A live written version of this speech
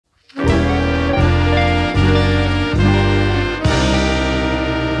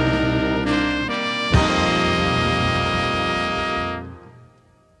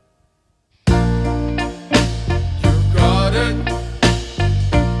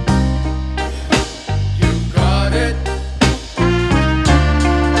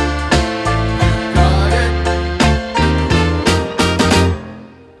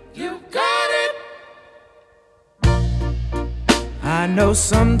know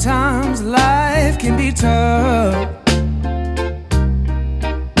sometimes life can be tough,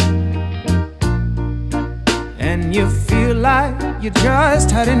 and you feel like you just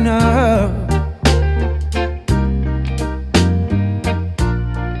had enough.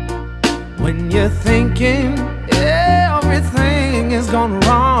 When you're thinking everything is gone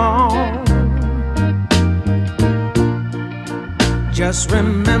wrong, just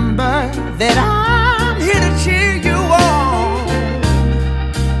remember that I'm here to cheer you on.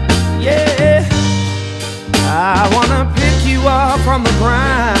 Yeah, I wanna pick you up from the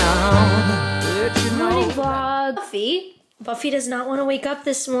ground. Morning vlog. Buffy does not want to wake up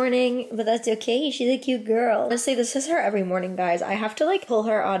this morning, but that's okay. She's a cute girl. Honestly, this is her every morning, guys. I have to like pull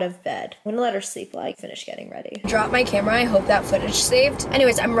her out of bed. I'm gonna let her sleep while I finish getting ready. Drop my camera. I hope that footage saved.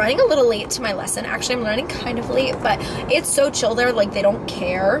 Anyways, I'm running a little late to my lesson. Actually, I'm running kind of late, but it's so chill there. Like, they don't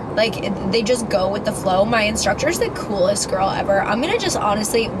care. Like, they just go with the flow. My instructor's the coolest girl ever. I'm gonna just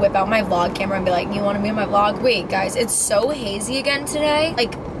honestly whip out my vlog camera and be like, you want to be in my vlog? Wait, guys, it's so hazy again today.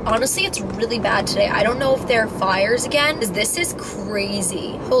 Like, honestly, it's really bad today. I don't know if there are fires again, because this is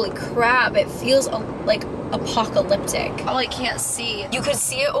crazy. Holy crap, it feels like apocalyptic. Oh, I can't see. You could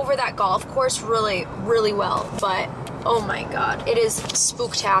see it over that golf course really, really well, but oh my god, it is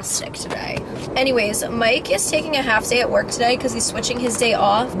spooktastic today. Anyways, Mike is taking a half day at work today because he's switching his day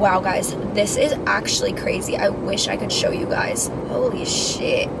off. Wow, guys, this is actually crazy. I wish I could show you guys. Holy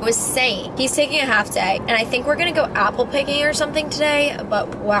shit. I was saying, he's taking a half day, and I think we're gonna go apple picking or something today,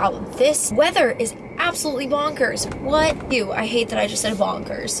 but wow, this weather is absolutely bonkers. What? Ew, I hate that I just said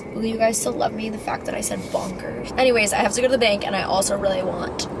bonkers. Will you guys still love me? The fact that I said bonkers. Anyways, I have to go to the bank, and I also really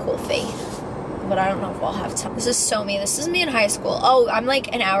want coffee, but I don't know if I'll have time. This is so me. This is me in high school. Oh, I'm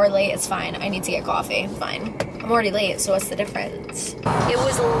like an hour late. It's fine. I need to get coffee. Fine. I'm already late, so what's the difference? It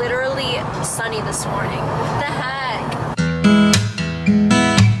was literally sunny this morning. What the heck?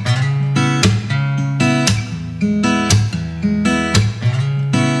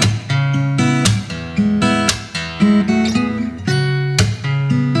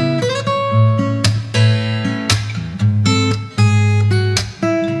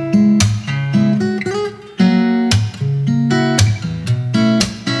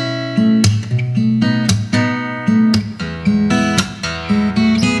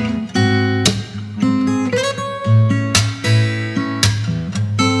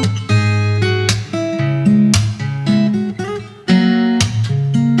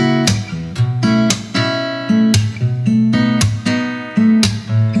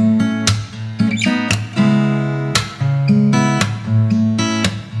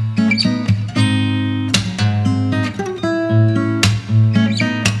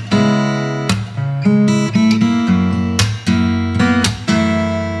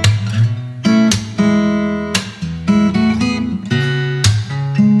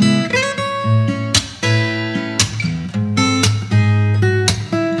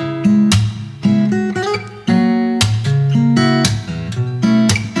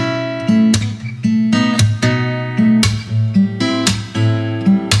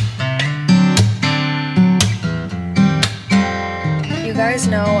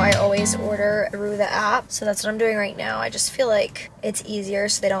 Know I always order through the app, so that's what I'm doing right now. I just feel like it's easier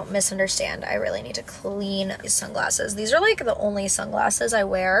so they don't misunderstand. I really need to clean these sunglasses. These are like the only sunglasses I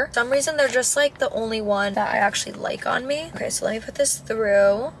wear. For some reason they're just like the only one that I actually like on me. Okay, so let me put this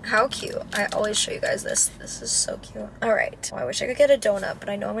through. How cute. I always show you guys this. This is so cute. All right. Well, I wish I could get a donut, but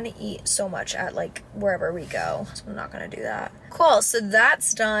I know I'm gonna eat so much at like wherever we go, so I'm not gonna do that. Cool, so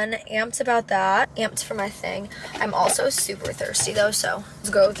that's done. Amped about that. Amped for my thing. I'm also super thirsty though, so let's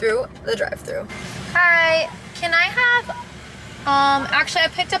go through the drive-thru. Hi, can I have, actually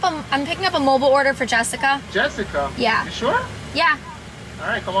I'm picking up a mobile order for Jessica. Jessica? Yeah. You sure? Yeah. All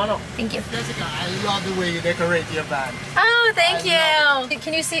right, come on up. Thank you. Jessica, I love the way you decorate your van. Oh, thank you.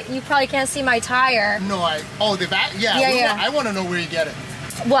 Can you see, you probably can't see my tire. No, the van? Yeah. Yeah. I want to know where you get it.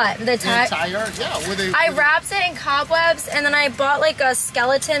 What? The tire? Yeah. I wrapped it in cobwebs, and then I bought like a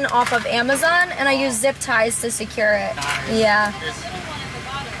skeleton off of Amazon, and I used zip ties to secure it. Nice. Yeah.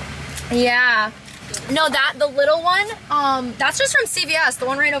 Yeah. No, the little one, that's just from CVS, the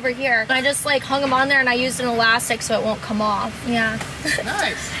one right over here. And I just like hung them on there, and I used an elastic so it won't come off. Yeah.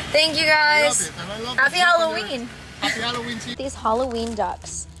 Nice. Thank you guys. I love it. Happy Halloween. Happy Halloween to you. These Halloween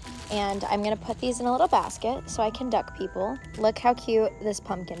ducks. And I'm gonna put these in a little basket so I can duck people. Look how cute this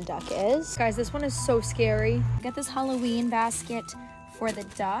pumpkin duck is. Guys, this one is so scary. Got this Halloween basket for the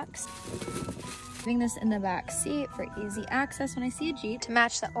ducks. Putting this in the back seat for easy access when I see a Jeep. To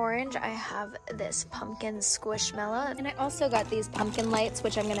match the orange, I have this pumpkin squishmallow. And I also got these pumpkin lights,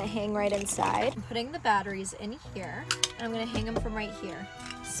 which I'm gonna hang right inside. I'm putting the batteries in here, and I'm gonna hang them from right here.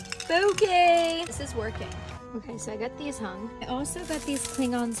 Spooky! This is working. Okay, so I got these hung. I also got these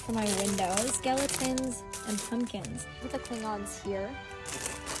Klingons for my windows, skeletons and pumpkins. Put the Klingons here.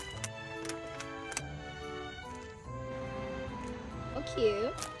 Oh,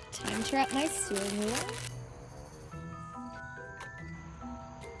 cute. Time to wrap my steering wheel.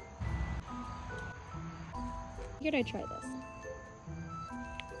 Figured I'd try this.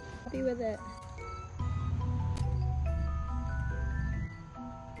 Happy with it.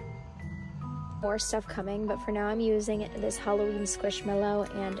 More stuff coming, but for now I'm using this Halloween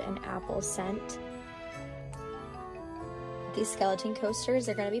squishmallow and an apple scent. These skeleton coasters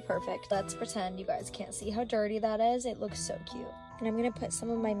are gonna be perfect. Let's pretend you guys can't see how dirty that is. It looks so cute. And I'm gonna put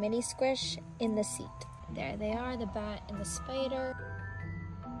some of my mini squish in the seat. There they are, the bat and the spider.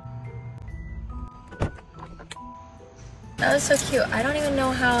 That was so cute. I don't even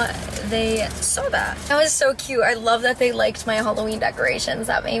know how they saw that. That was so cute. I love that they liked my Halloween decorations.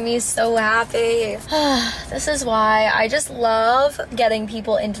 That made me so happy. This is why I just love getting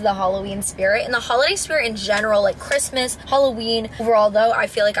people into the Halloween spirit and the holiday spirit in general, like Christmas, Halloween. Overall though, I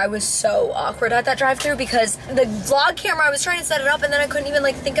feel like I was so awkward at that drive-thru because the vlog camera, I was trying to set it up and then I couldn't even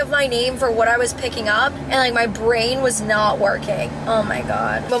like think of my name for what I was picking up and like my brain was not working. Oh my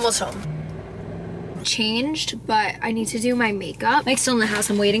God. I'm almost home. Changed, but I need to do my makeup. Mike's still in the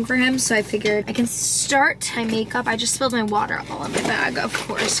house. I'm waiting for him, so I figured I can start my makeup. I just spilled my water all in my bag, of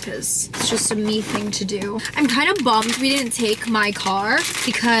course, because it's just a me thing to do. I'm kind of bummed we didn't take my car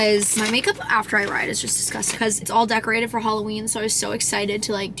because my makeup after I ride is just disgusting because it's all decorated for Halloween, so I was so excited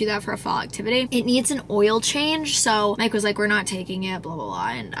to like do that for a fall activity. It needs an oil change, so Mike was like, we're not taking it, blah, blah, blah,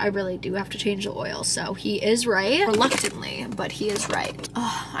 and I really do have to change the oil, so he is right. Reluctantly, but he is right.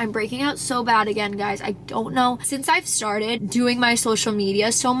 Oh, I'm breaking out so bad again, guys. I don't know. Since I've started doing my social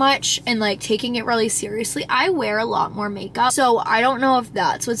media so much and like taking it really seriously, I wear a lot more makeup. So I don't know if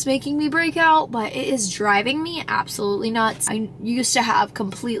that's what's making me break out, but it is driving me absolutely nuts. I used to have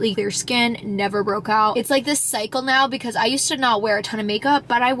completely clear skin, never broke out. It's like this cycle now because I used to not wear a ton of makeup,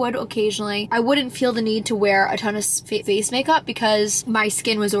 but I would occasionally. I wouldn't feel the need to wear a ton of face makeup because my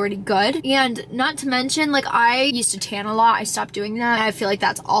skin was already good. And not to mention, like I used to tan a lot. I stopped doing that. And I feel like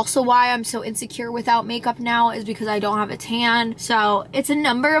that's also why I'm so insecure without makeup now, is because I don't have a tan. So it's a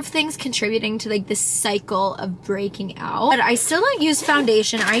number of things contributing to like this cycle of breaking out. But I still don't use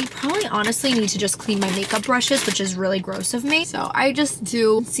foundation. I probably honestly need to just clean my makeup brushes, which is really gross of me. So I just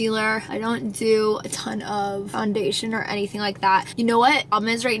do concealer. I don't do a ton of foundation or anything like that. You know what problem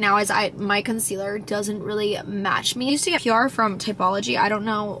is right now is my concealer doesn't really match me. I used to get PR from Typology. I don't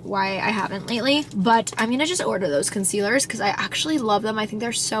know why I haven't lately, but I'm gonna just order those concealers because I actually love them. I think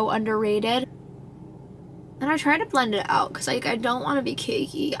they're so underrated. And I try to blend it out because like I don't want to be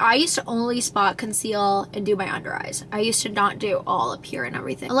cakey. I used to only spot conceal and do my under eyes. I used to not do all up here and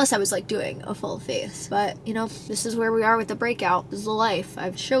everything unless I was like doing a full face. But you know, this is where we are with the breakout. This is the life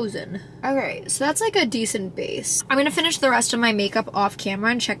I've chosen. Okay, so that's like a decent base. I'm gonna finish the rest of my makeup off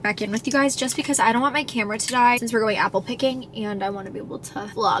camera and check back in with you guys just because I don't want my camera to die since we're going apple picking and I want to be able to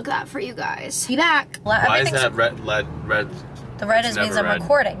vlog that for you guys. Be back. Why is that red? The red means I'm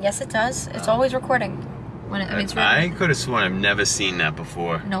recording. Yes, it does. It's always recording. When it means I could have sworn I've never seen that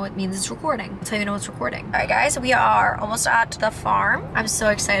before. No, it means it's recording. That's how you know it's recording. All right, guys, we are almost at the farm. I'm so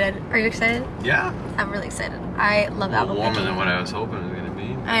excited. Are you excited? Yeah. I'm really excited. I love apple picking. Warmer than what I was hoping it was gonna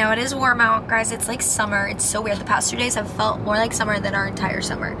be. I know, it is warm out, guys. It's like summer. It's so weird. The past 2 days have felt more like summer than our entire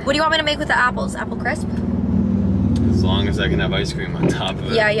summer. What do you want me to make with the apples? Apple crisp? As long as I can have ice cream on top of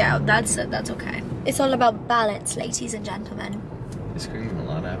it. Yeah, that's okay. It's all about balance, ladies and gentlemen. Ice cream and a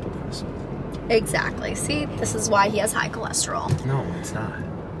lot of apple crisp. Exactly. See, this is why he has high cholesterol. No, it's not.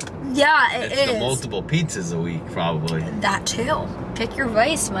 Yeah, it is. It's the multiple pizzas a week, probably. That too. Pick your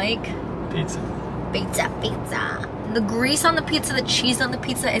vice, Mike. Pizza. Pizza. The grease on the pizza, the cheese on the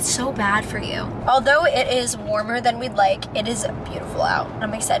pizza, it's so bad for you. Although it is warmer than we'd like, it is beautiful out.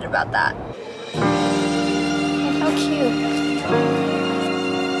 I'm excited about that. And how cute.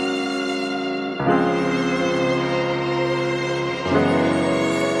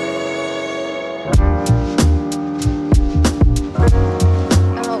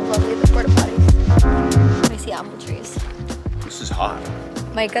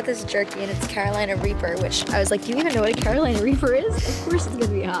 Mike got this jerky and it's Carolina Reaper, which I was like, do you even know what a Carolina Reaper is? Of course it's gonna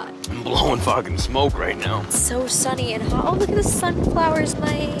be hot. I'm blowing fucking smoke right now. It's so sunny and hot. Oh, look at the sunflowers,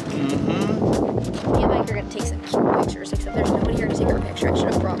 Mike. Me and Mike are gonna take some cute pictures, except there's nobody here to take our picture. I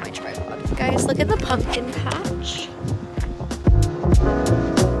should have brought my tripod. Guys, look at the pumpkin patch.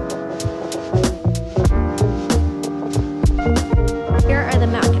 Here are the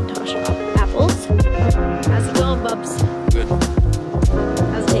Macintosh apples. How's it going, Bubs? Good.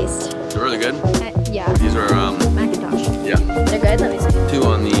 How's it taste? They're really good. Yeah. These are Macintosh. yeah. They're good? Let me see. 2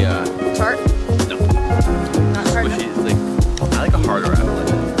 on the Tart? no. Not tart. Squishy. It's like, I like a harder apple. I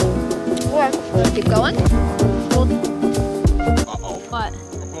think. What? Keep going? Uh-oh. What?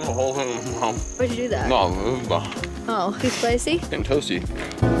 Oh, Why'd you do that? no. Oh, too spicy? And toasty.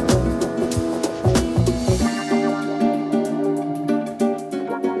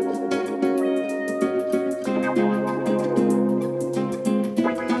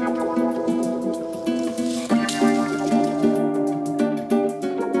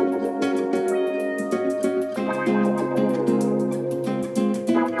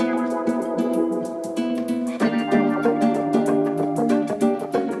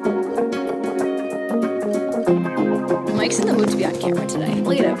 Mike's in the mood to be on camera today.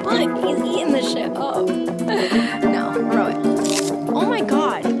 Look at him. Look, he's eating this shit up. No, throw it. Oh my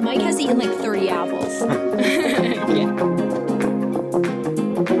god, Mike has eaten like 30 apples. Yeah.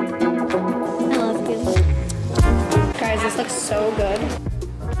 I love you. Guys, this looks so good.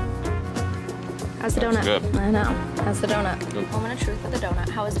 How's the donut? Good. I know. How's the donut? Good. Moment of truth with the donut.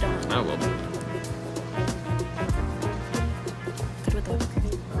 How is the donut? I will. Good with the whipped cream.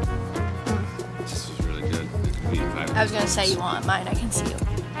 This is really good. I was gonna say you want mine. I can see you.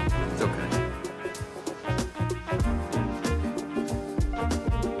 It's okay.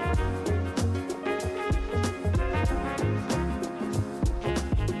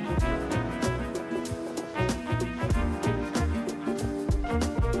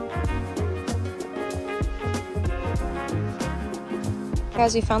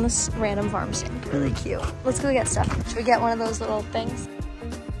 Guys, we found this random farm stand. Really cute. Let's go get stuff. Should we get one of those little things?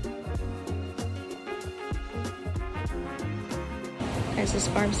 Guys, this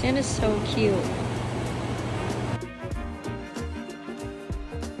farm stand is so cute.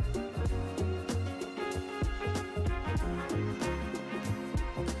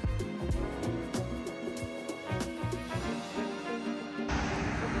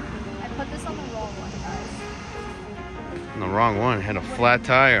 I put this on the wrong one, guys. The wrong one. It had a flat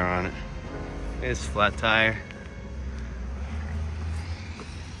tire on it. It's flat tire.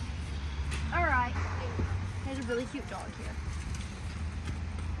 Alright. There's a really cute dog here.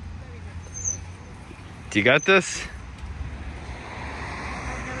 Do you got this?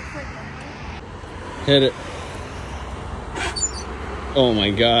 Hit it. Oh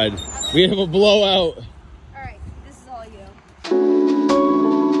my god. We have a blowout. Alright, this is all you.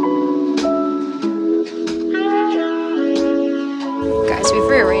 Guys, we've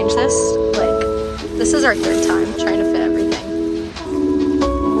rearranged this. Like, this is our third time trying to fit everything.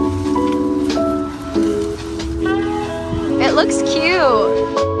 It looks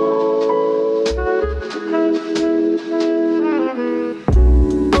cute.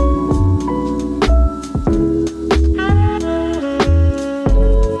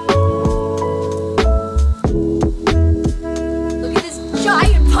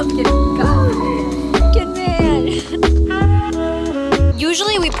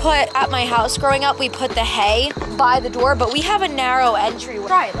 Usually we put, at my house growing up, we put the hay by the door, but we have a narrow entryway.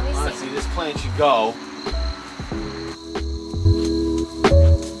 Try it, let me see. Honestly, this plant should go.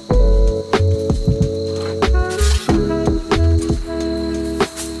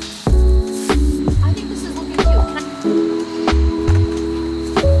 I think this is looking cute.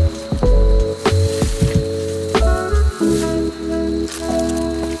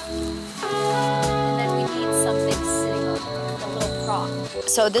 And then we need something sitting on it, a little prop.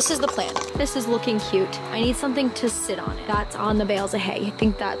 So this is the plan. This is looking cute. I need something to sit on it. That's on the bales of hay. I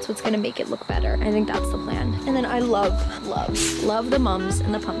think that's what's gonna make it look better. I think that's the plan. And then I love the mums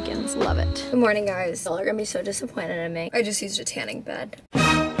and the pumpkins. Love it. Good morning, guys. Y'all are gonna be so disappointed in me. I just used a tanning bed.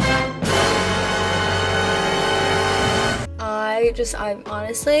 I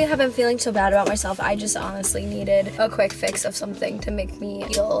honestly have been feeling so bad about myself. I just honestly needed a quick fix of something to make me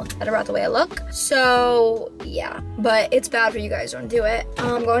feel better about the way I look. So yeah, but it's bad for you guys, don't do it.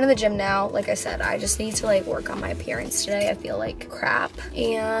 I'm going to the gym now. Like I said, I just need to like work on my appearance today. I feel like crap.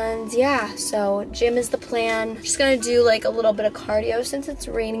 And yeah, so gym is the plan. Just gonna do like a little bit of cardio since it's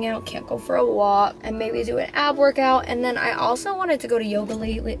raining out, can't go for a walk, and maybe do an ab workout. And then I also wanted to go to yoga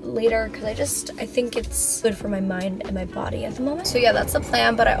later because I think it's good for my mind and my body at the moment. So yeah, that's the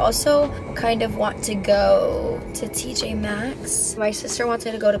plan, but I also kind of want to go to TJ Maxx. My sister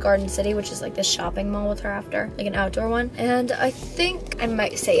wanted to go to Garden City, which is like the shopping mall with her after, like an outdoor one. And I think I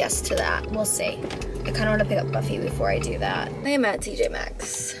might say yes to that. We'll see. I kind of want to pick up Buffy before I do that. I am at TJ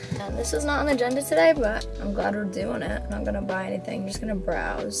Maxx. And this was not on the agenda today, but I'm glad we're doing it. I'm not gonna buy anything, I'm just gonna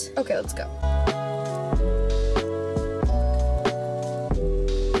browse. Okay, let's go.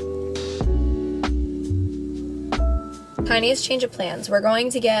 Tiniest change of plans. We're going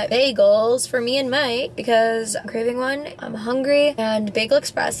to get bagels for me and Mike because I'm craving one. I'm hungry, and Bagel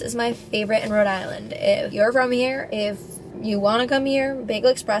Express is my favorite in Rhode Island. If you're from here, if you want to come here, Bagel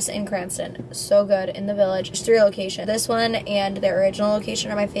Express in Cranston. So good in the village. There's 3 locations. This one and the original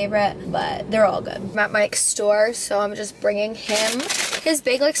location are my favorite, but they're all good. I'm at Mike's store, so I'm just bringing him his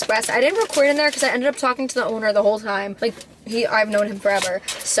Bagel Express. I didn't record in there because I ended up talking to the owner the whole time. Like, I've known him forever.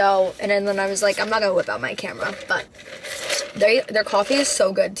 So, and then I was like, I'm not gonna whip out my camera, but their coffee is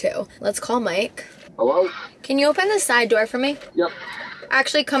so good too. Let's call Mike. Hello? Can you open the side door for me? Yep.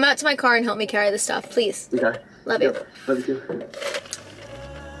 Actually, come out to my car and help me carry the stuff, please. Okay. Love you. Love you too.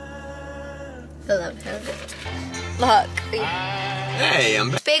 I love him. Look. Hey, I'm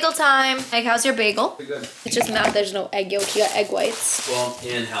back. Bagel time. Mike, how's your bagel? Good. It's just math, there's no egg yolk, you got egg whites. Well,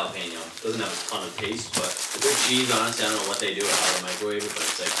 and jalapeno. Doesn't have a ton of taste, but the good cheese, honestly, I don't know what they do with how they microwave it, but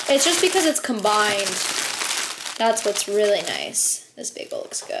it's like... It's just because it's combined. That's what's really nice. This bagel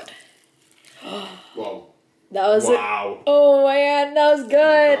looks good. Whoa. That was wow. Oh man, that was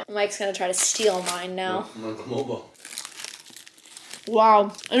good. Mike's gonna try to steal mine now.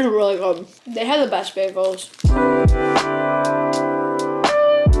 Wow, it's really good. They have the best bagels.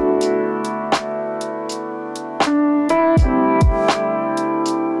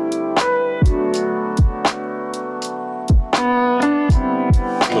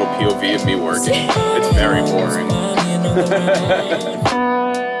 Little POV of me working. It's very boring.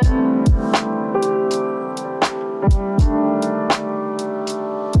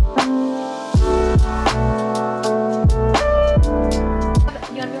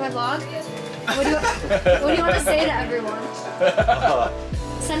 What do you want to say to everyone?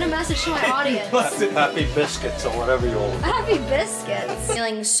 Send a message to my audience. Happy biscuits or whatever you want. Happy biscuits.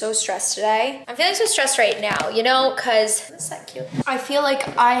 Feeling so stressed today. I'm feeling so stressed right now, you know, cause is that cute? I feel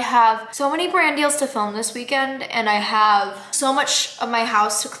like I have so many brand deals to film this weekend, and I have so much of my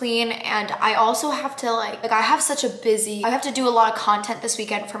house to clean, and I also have to like I have such a busy, I have to do a lot of content this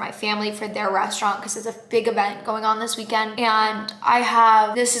weekend for my family, for their restaurant, because it's a big event going on this weekend. And I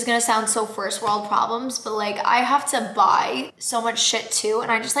have, this is gonna sound so first world problems, but like I have to buy so much shit too,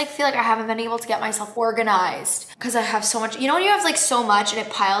 and I just like feel like I haven't been able to get myself organized because I have so much, you know, when you have like so much and it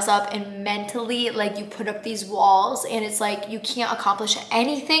piles up, and mentally like you put up these walls and it's like you can't accomplish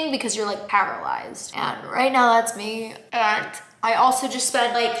anything because you're like paralyzed. And right now that's me. And I also just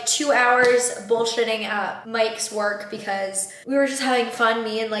spent like 2 hours bullshitting at Mike's work because we were just having fun,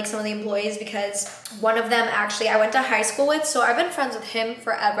 me and like some of the employees, because one of them actually I went to high school with, so I've been friends with him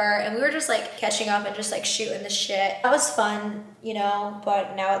forever, and we were just like catching up and just like shooting the shit. That was fun, you know,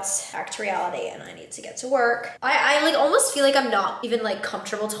 but now it's back to reality and I need to get to work. I like almost feel like I'm not even like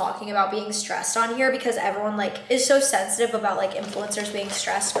comfortable talking about being stressed on here because everyone like is so sensitive about like influencers being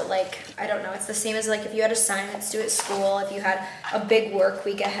stressed, but like, I don't know, it's the same as like if you had assignments due at school, if you had a big work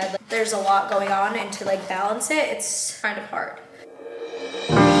week ahead, like, there's a lot going on, and to like balance it, it's kind of hard.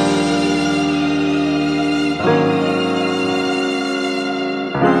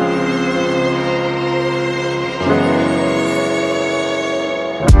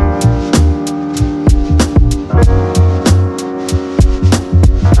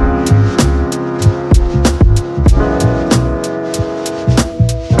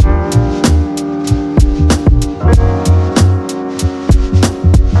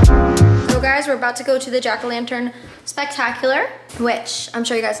 We're about to go to the jack-o'-lantern spectacular, which I'm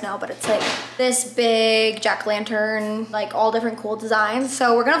sure you guys know, but it's like this big jack-o'-lantern, like all different cool designs.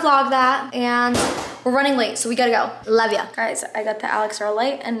 So we're gonna vlog that, and we're running late, so we gotta go. Love ya. Guys, I got the Alex R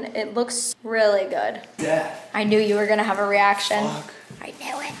light and it looks really good. Yeah. I knew you were gonna have a reaction. Fuck. I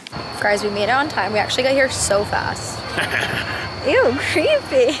knew it. Guys, we made it on time. We actually got here so fast. Ew,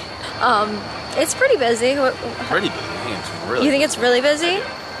 creepy. It's pretty busy. Pretty busy. It's really You think it's really busy?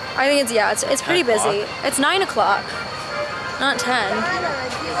 I think it's, yeah, it's pretty busy. It's 9 o'clock, not 10.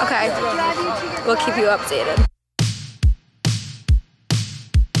 Okay, we'll keep you updated.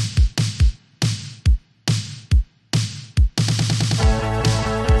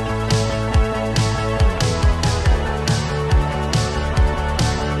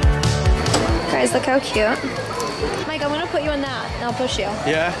 Guys, look how cute. Mike, I'm gonna put you in that, and I'll push you.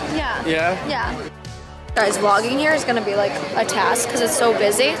 Yeah? Yeah. Yeah? Yeah. Guys, vlogging here is gonna be like a task because it's so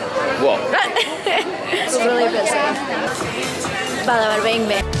busy. Whoa. It's really busy. Bada bing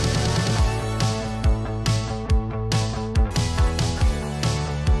bang.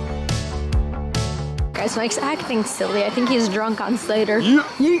 Guys, Mike's acting silly. I think he's drunk on cider.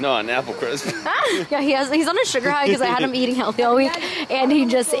 No, an apple crisp. Yeah, he's on a sugar high because I had him eating healthy all week, and he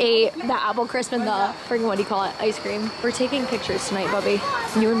just ate the apple crisp and the freaking, what do you call it, ice cream. We're taking pictures tonight, Bubby.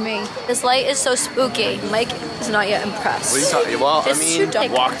 You and me. This light is so spooky. Mike is not yet impressed. What are you talking about? Well, It's I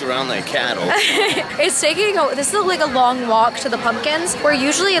walked around like cattle. It's taking this is like a long walk to the pumpkins, where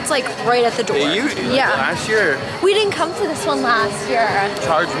usually it's like right at the door. Yeah. Last year, We didn't come to this one last year.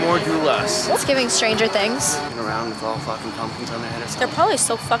 charge more, do less. It's giving Stranger Things. Walking around with all fucking pumpkins on their head or something. They're probably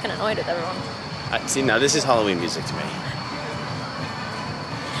so fucking annoyed with everyone. See, now this is Halloween music to me.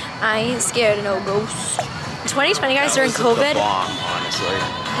 I ain't scared of no ghosts. 2020, guys, during That was COVID, the bomb,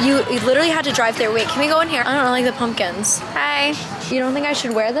 honestly. you literally had to drive there. Wait, can we go in here? I don't like the pumpkins. Hi. You don't think I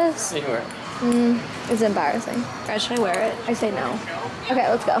should wear this? Anywhere. It's embarrassing. Guys, should I wear it? I say no. Okay,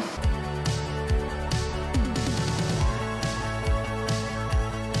 let's go.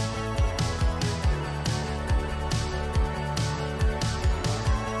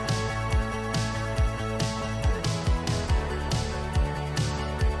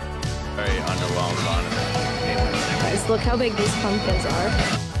 Very underwhelmed, honestly. Guys, look how big these pumpkins are.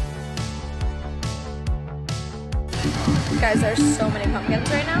 Guys, there's so many pumpkins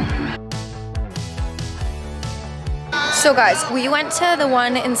right now. So guys, we went to the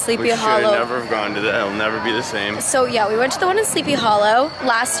one in Sleepy We should Hollow. never have gone to that. It'll never be the same. So yeah, we went to the one in Sleepy Hollow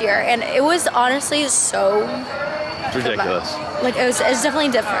last year, and it was honestly so It's ridiculous. like it was definitely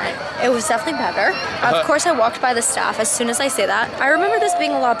different. It was definitely better. Of course, I walked by the staff as soon as I say that. I remember this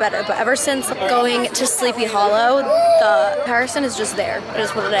being a lot better, but ever since going to Sleepy Hollow, the comparison is just there. It is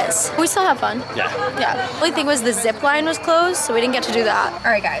what it is. We still have fun. Yeah. Yeah. The only thing was the zip line was closed, so we didn't get to do that.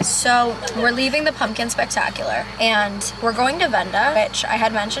 All right, guys. So we're leaving the Pumpkin Spectacular, and we're going to Venda, which I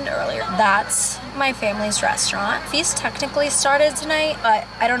had mentioned earlier. That's my family's restaurant. Feast technically started tonight, but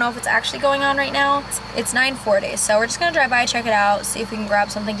I don't know if it's actually going on right now. It's 9:40, so we're just gonna drive by, check it out, see if we can grab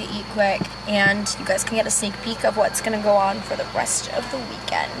something to eat quick, and you guys can get a sneak peek of what's gonna go on for the rest of the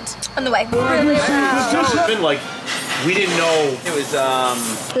weekend. On the way. It's been like, we didn't know. It was,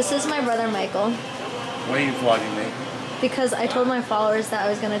 This is my brother Michael, Why are you vlogging me? because I told my followers that I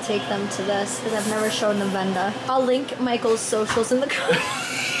was gonna take them to this, because I've never shown them Venda. I'll link Michael's socials in the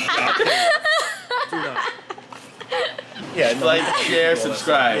Yeah, like, share,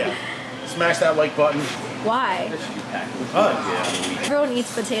 subscribe. Yeah. Smash that like button. Why? Oh, yeah. Everyone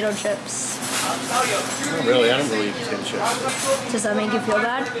eats potato chips. Really, I don't really eat potato chips. Does that make you feel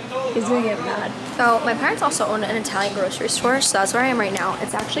bad? He's gonna get mad. So my parents also own an Italian grocery store, so that's where I am right now.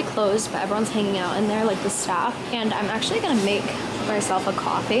 It's actually closed, but everyone's hanging out in there, like the staff. And I'm actually gonna make myself a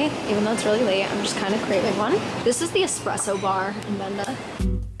coffee, even though it's really late. I'm just kind of craving one. This is the espresso bar in Venda.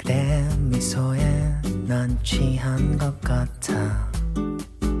 그대 미소에 난 취한 것 같아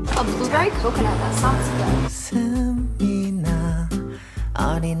A blueberry coconut, that sounds good. 숨이 나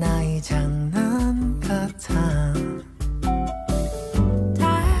어린아이 장난 같아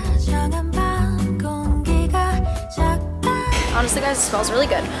다정한 밤 공기가 작다 Honestly, guys, it smells really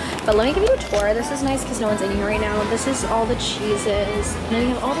good. But let me give you a tour. This is nice because no one's in here right now. This is all the cheeses. And then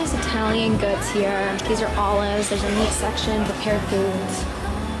you have all these Italian goods here. These are olives. There's a meat section, prepared foods.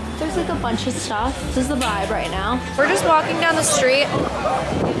 There's like a bunch of stuff. This is the vibe right now. We're just walking down the street,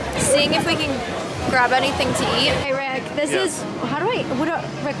 seeing if we can grab anything to eat. Hey, Rick, this is,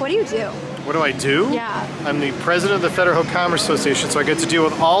 Rick, what do you do? What do I do? Yeah. I'm the president of the Federal Commerce Association, so I get to deal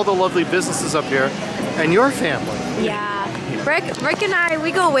with all the lovely businesses up here and your family. Yeah. Rick and I,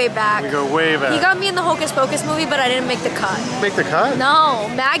 we go way back. We go way back. He got me in the Hocus Pocus movie, but I didn't make the cut. Make the cut? No,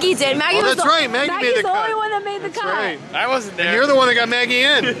 Maggie did. Maggie Oh, was that's right. Maggie made the Maggie's the cut. only one that made the cut. Right. I wasn't there. And you're the one that got Maggie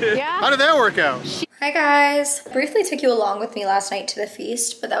in. Yeah. How did that work out? Hi guys. Briefly took you along with me last night to the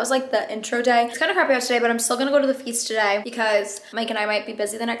feast, but that was like the intro day. It's kind of crappy out today, but I'm still gonna go to the feast today because Mike and I might be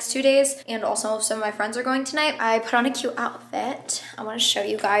busy the next 2 days, and also some of my friends are going tonight. I put on a cute outfit. I want to show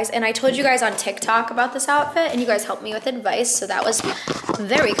you guys, and I told you guys on TikTok about this outfit, and you guys helped me with advice, so that was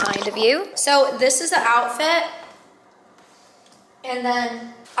very kind of you. So this is the outfit, and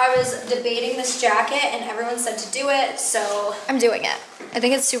then I was debating this jacket and everyone said to do it, so I'm doing it. I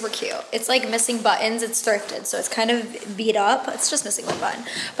think it's super cute. It's like missing buttons. It's thrifted, so it's kind of beat up. It's just missing one button.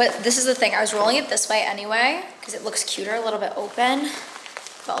 But this is the thing. I was rolling it this way anyway because it looks cuter, a little bit open,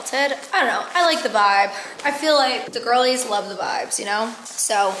 felted. I don't know. I like the vibe. I feel like the girlies love the vibes, you know?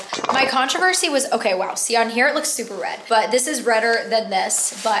 So my controversy was, okay, wow. See, on here it looks super red, but this is redder than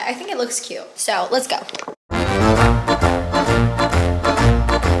this, but I think it looks cute. So let's go.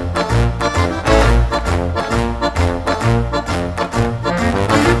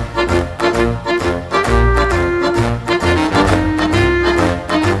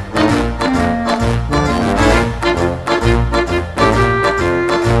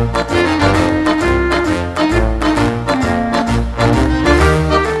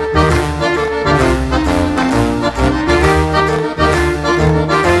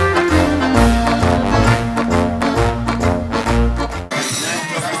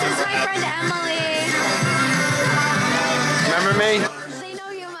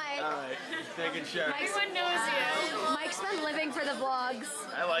 sharks. Everyone knows you. Mike's been living for the vlogs.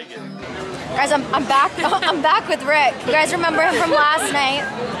 I like it. Guys, I'm back. I'm back with Rick. You guys remember him from last night?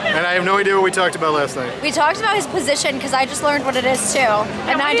 And I have no idea what we talked about last night. We talked about his position because I just learned what it is too,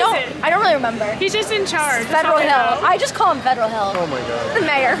 and I don't really remember. He's just in charge. Federal Hill. I just call him Federal Hill. Oh my god. The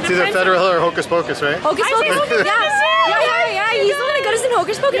mayor. It's either Federal Hill or Hocus Pocus, right? Hocus Pocus. Yeah. He's the one that got us in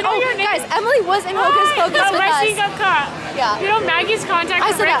Hocus Pocus. Oh, guys, Emily was in Hocus Pocus with my us. scene got caught. Yeah. You know, Maggie's contact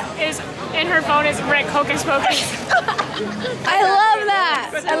with Rick is in her phone is Rick Hocus Pocus. I love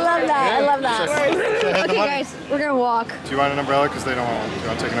that. I love that. I love that. Okay, guys, we're gonna walk. Do you want an umbrella? Because they don't want one. Do you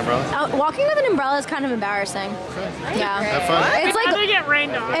want to take an umbrella? Walking with an umbrella is kind of embarrassing. Yeah. Have fun. It's like they get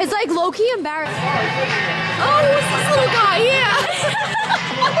rained on. It's like low-key embarrassing. Oh, who's this little guy? Yeah.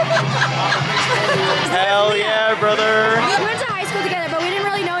 Hell yeah, brother. We went to high school together, but we didn't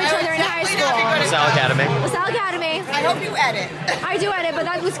really know each other in high school. LaSalle Academy. LaSalle Academy. I hope you edit. I do edit, but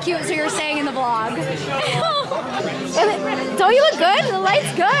that was cute, so you're saying in the vlog. Don't you look good? The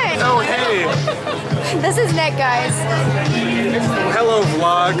light's good. Oh, hey. This is Nick, guys. Hello,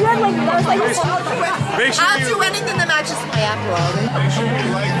 vlog. You had like, that was like Make sure I'll do anything that matches my afro.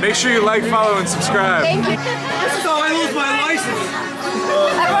 Make sure you like, follow, and subscribe. Thank you. This is how I lose my license.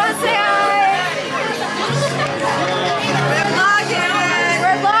 Everyone say hi.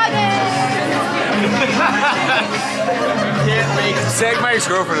 We're vlogging. Tag my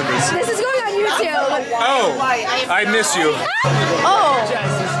ex-girlfriend in this. This is going on YouTube. Oh, I miss you. Oh,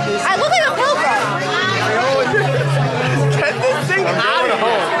 I look like a pilgrim. Get this thing out of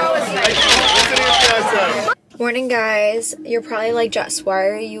home. Morning, guys. You're probably like, Jess, why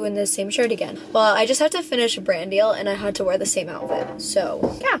are you in the same shirt again? Well, I just had to finish a brand deal and I had to wear the same outfit.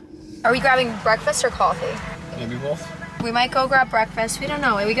 So, yeah. Are we grabbing breakfast or coffee? Maybe both. We might go grab breakfast. We don't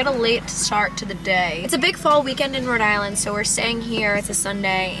know. We got a late start to the day. It's a big fall weekend in Rhode Island, so we're staying here. It's a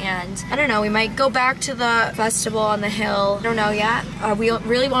Sunday, and I don't know. We might go back to the festival on the hill. I don't know yet. We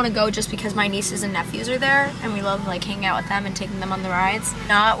really want to go just because my nieces and nephews are there, and we love like hanging out with them and taking them on the rides. If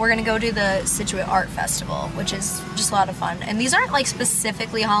not, we're gonna go to the Situate Art Festival, which is just a lot of fun. And these aren't like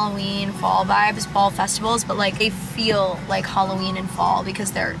specifically Halloween, fall vibes, fall festivals, but like they feel like Halloween and fall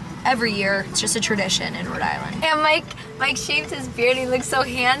because they're every year. It's just a tradition in Rhode Island. And Mike shaved his beard. He looks so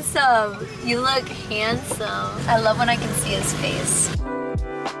handsome. You look handsome. I love when I can see his face.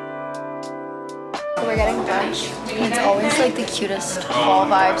 We're getting brunch. It's always like the cutest fall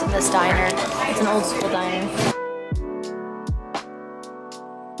vibes in this diner. It's an old school diner.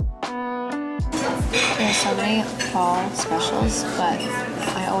 There's so many fall specials, but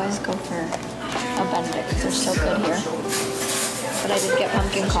I always go for a Benedict because they're so good here. But I did get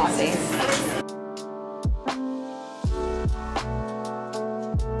pumpkin coffee.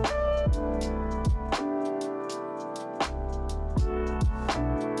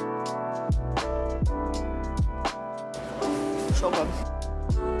 So good.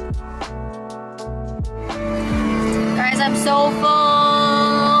 Guys, I'm so full.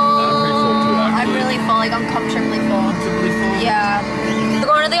 I'm really full, like I'm comfortably full. Yeah. We're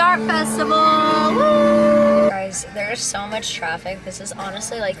going to the art festival. Woo! Guys, there's so much traffic. This is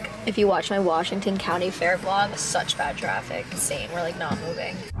honestly like, if you watch my Washington County Fair vlog, such bad traffic. Insane. We're like not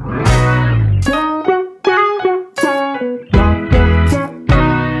moving.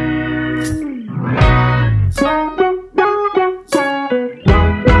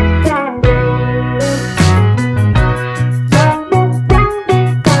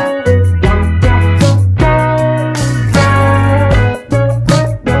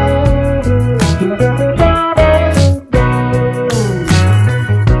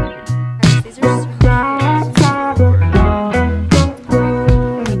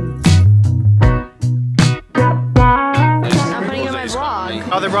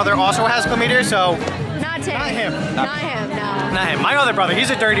 Other brother also has chlamydia, so Not him. Not him. Not him, no. not him. My other brother, he's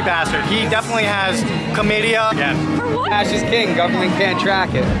a dirty bastard. He definitely has chlamydia. Yeah. For what? Cash is king. Government can't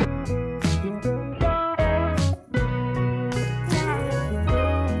track it.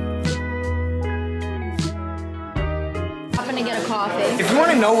 I'm gonna get a coffee. If you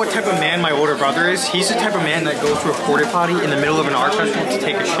want to know what type of man my older brother is, he's the type of man that goes to a porta potty in the middle of an art festival to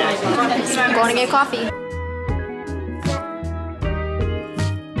take a shit. I'm going to get coffee.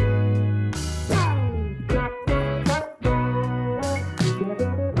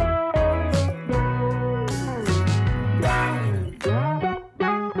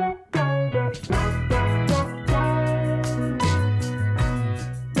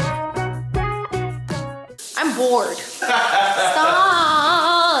 I'm bored. Stop!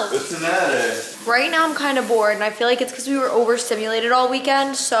 What's the matter? Right now I'm kind of bored, and I feel like it's because we were overstimulated all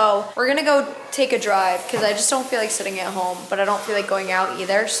weekend, so we're gonna go take a drive because I just don't feel like sitting at home, but I don't feel like going out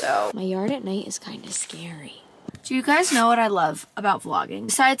either, so. My yard at night is kind of scary. Do you guys know what I love about vlogging?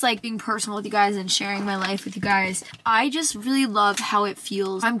 Besides like being personal with you guys and sharing my life with you guys, I just really love how it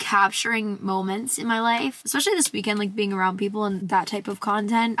feels. I'm capturing moments in my life, especially this weekend, like being around people and that type of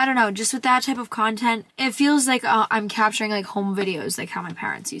content. I don't know, just with that type of content, it feels like I'm capturing like home videos, like how my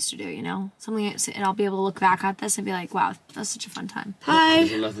parents used to do, you know? Something, and I'll be able to look back at this and be like, wow, that was such a fun time. Hi. Is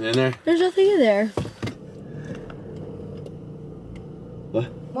there nothing in there? There's nothing in there.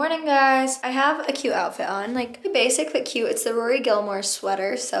 What? Morning, guys. I have a cute outfit on, like basic but cute. It's the Rory Gilmore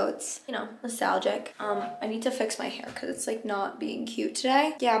sweater, so it's, you know, nostalgic. I need to fix my hair because it's like not being cute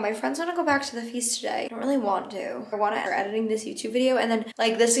today. Yeah, my friends want to go back to the feast today. I don't really want to. I want to start editing this YouTube video, and then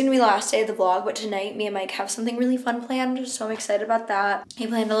like this is gonna be the last day of the vlog, but tonight me and Mike have something really fun planned, so I'm excited about that. We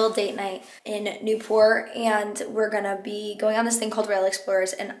planned a little date night in Newport, and we're gonna be going on this thing called Rail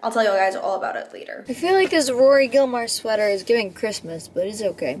Explorers, and I'll tell you guys all about it later. I feel like this Rory Gilmore sweater is giving Christmas, but it's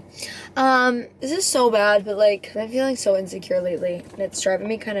okay. This is so bad, but like I'm feeling so insecure lately and it's driving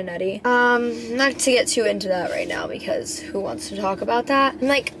me kind of nutty. Not to get too into that right now because who wants to talk about that? I'm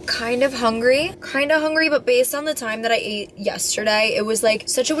like kind of hungry, but based on the time that I ate yesterday, it was like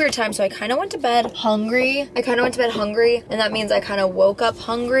such a weird time, so I kind of went to bed hungry. And that means I kind of woke up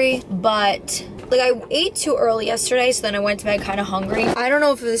hungry, but like I ate too early yesterday, so then I went to bed kind of hungry. I don't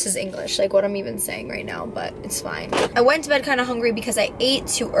know if this is English, like what I'm even saying right now, but it's fine. I went to bed kind of hungry because I ate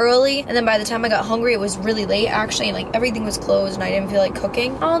too early, and then by the time I got hungry, it was really late actually, and like everything was closed and I didn't feel like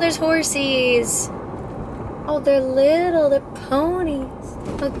cooking. Oh, there's horsies. Oh, they're little, they're ponies.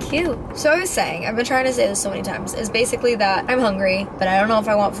 How cute. So I was saying, I've been trying to say this so many times, is basically that I'm hungry, but I don't know if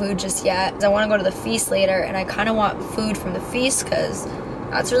I want food just yet. I want to go to the feast later, and I kind of want food from the feast because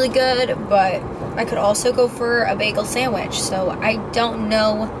that's really good, but I could also go for a bagel sandwich, so I don't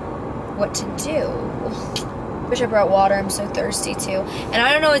know what to do. Wish I brought water, I'm so thirsty too. And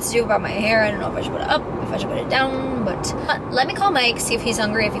I don't know what to do about my hair. I don't know if I should put it up, if I should put it down, but let me call Mike, see if he's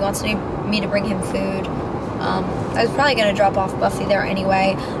hungry, if he wants me to bring him food. I was probably gonna drop off Buffy there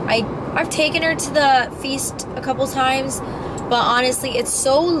anyway. I've taken her to the feast a couple times, but honestly, it's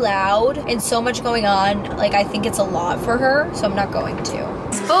so loud and so much going on, like I think it's a lot for her, so I'm not going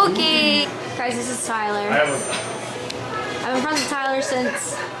to. Spooky! Guys, this is Tyler. I've been friends with Tyler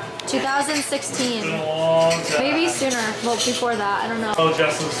since 2016. Maybe sooner, well before that, I don't know. Oh,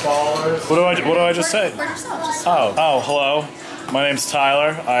 Justin's followers. What do I just say? Oh, hello. My name's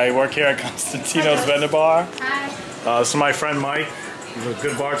Tyler. I work here at Costantino's Vendor Bar. Hi. This is my friend Mike. He's a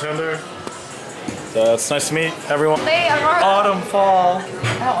good bartender. So it's nice to meet everyone. Autumn, fall.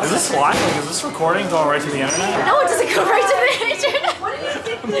 Is this live? Like, is this recording going right to the internet? No, it doesn't go right to the internet. What do you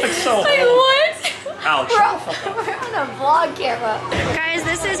think? I'm like so Wait, old. what? Ouch. We're on a vlog camera. Guys,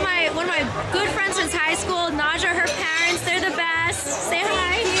 this is one of my good friends since high school. Naja, her parents, they're the best. Say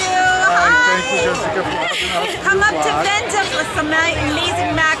hi. Thank you, Jessica, for having us. Come up to Venta for some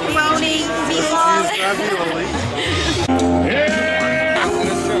amazing macaroni, meatballs.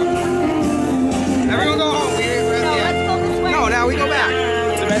 Everyone go home. Let's go this way. No, now we go back.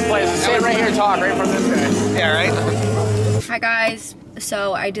 It's the best place. Sit right here, talk right from this guy. Yeah, right? Hi guys.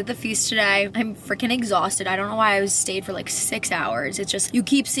 So I did the feast today. I'm freaking exhausted. I don't know why I stayed for like 6 hours. It's just, you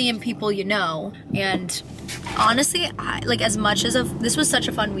keep seeing people you know. And honestly, like as much as this was such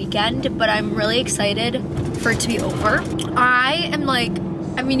a fun weekend, but I'm really excited for it to be over. I am like,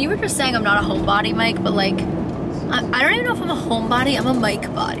 I mean, you were just saying I'm not a homebody, Mike, but like, I don't even know if I'm a homebody. I'm a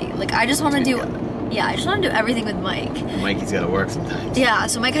Mike body. Like I just want to do, yeah, I just want to do everything with Mike. Mikey's gotta work sometimes. Yeah,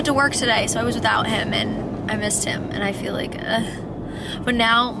 so Mike had to work today, so I was without him and I missed him, and I feel like, but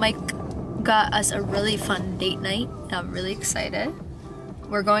now Mike got us a really fun date night. I'm really excited.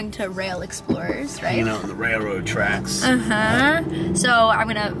 We're going to Rail Explorers, right? You know, on the railroad tracks. So I'm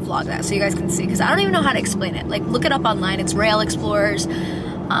gonna vlog that so you guys can see, because I don't even know how to explain it. Like, look it up online. It's Rail Explorers.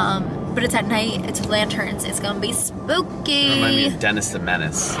 But it's at night, it's lanterns, it's gonna be spooky. Remind me of Dennis the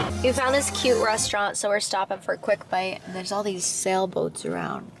Menace. We found this cute restaurant, so we're stopping for a quick bite, and there's all these sailboats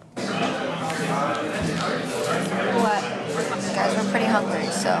around. What? Guys, we're pretty hungry,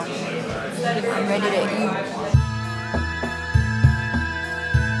 so I'm ready to eat.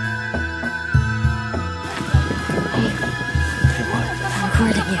 I'm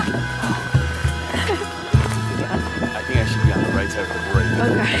recording you. I think I should be on the right side of the break.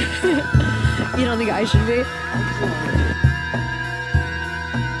 Okay. You don't think I should be?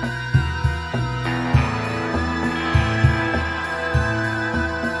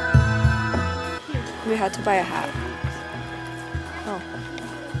 We had to buy a hat. Oh.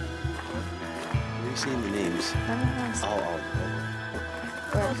 rooms? Oh.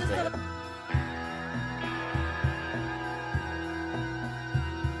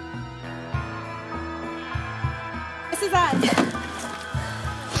 This is us.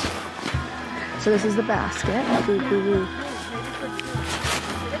 So this is the basket.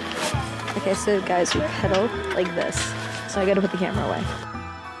 Okay, so guys, we pedal like this. So I gotta put the camera away.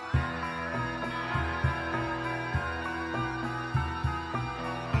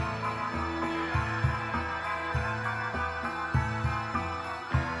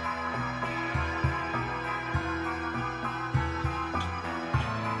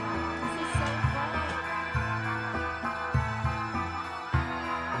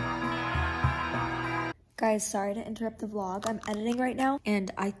 Guys, sorry to interrupt the vlog. I'm editing right now,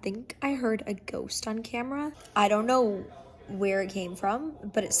 and I think I heard a ghost on camera. I don't know where it came from,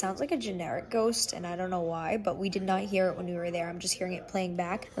 but it sounds like a generic ghost, and I don't know why, but we did not hear it when we were there. I'm just hearing it playing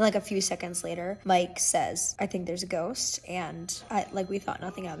back. And like a few seconds later, Mike says, I think there's a ghost, and we thought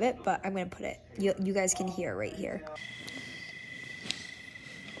nothing of it, but I'm gonna put it, you guys can hear it right here.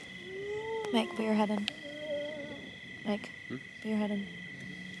 Mike, put your head in. Mike, put your head in.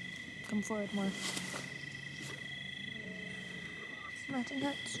 Come forward more. Matching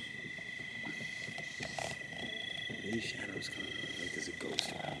hats. These shadows coming like there's a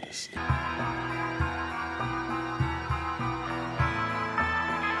ghost around us.